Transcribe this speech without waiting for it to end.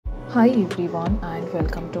Hi everyone and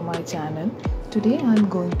welcome to my channel. Today I'm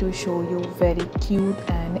going to show you very cute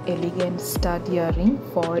and elegant stud earring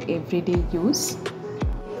for everyday use.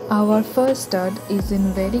 Our first stud is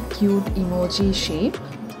in very cute emoji shape.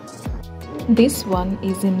 This one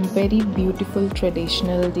is in very beautiful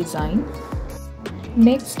traditional design.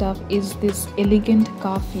 Next up is this elegant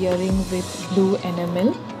cuff earring with blue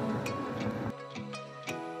enamel.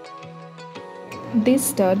 This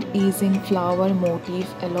stud is in flower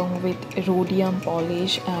motif along with rhodium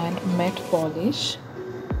polish and matte polish.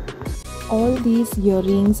 All these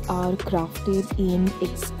earrings are crafted in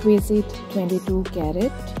exquisite 22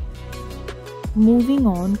 carat. Moving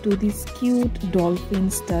on to this cute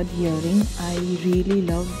dolphin stud earring, I really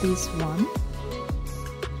love this one.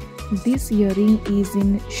 This earring is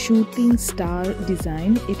in shooting star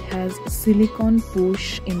design. It has silicone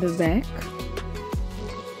push in the back.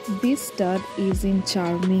 This stud is in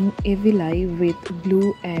charming evil eye with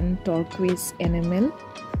blue and turquoise enamel.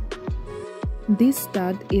 This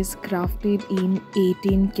stud is crafted in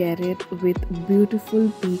 18 carat with beautiful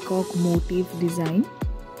peacock motif design.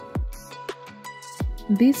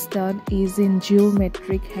 This stud is in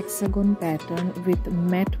geometric hexagon pattern with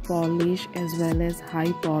matte polish as well as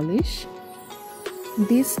high polish.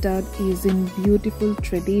 This stud is in beautiful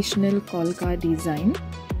traditional kolka design.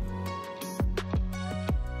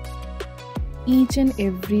 Each and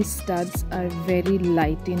every studs are very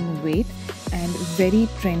light in weight and very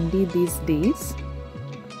trendy these days.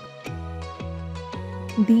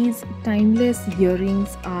 These timeless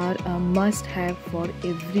earrings are a must-have for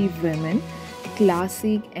every woman,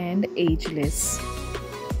 classic and ageless.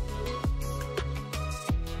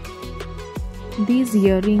 These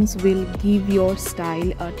earrings will give your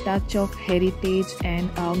style a touch of heritage and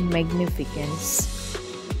a magnificence.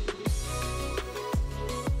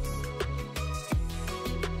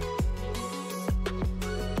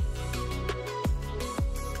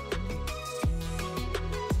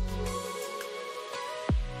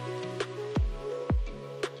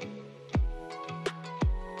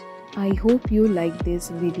 I hope you like this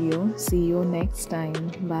video. See you next time.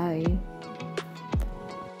 Bye.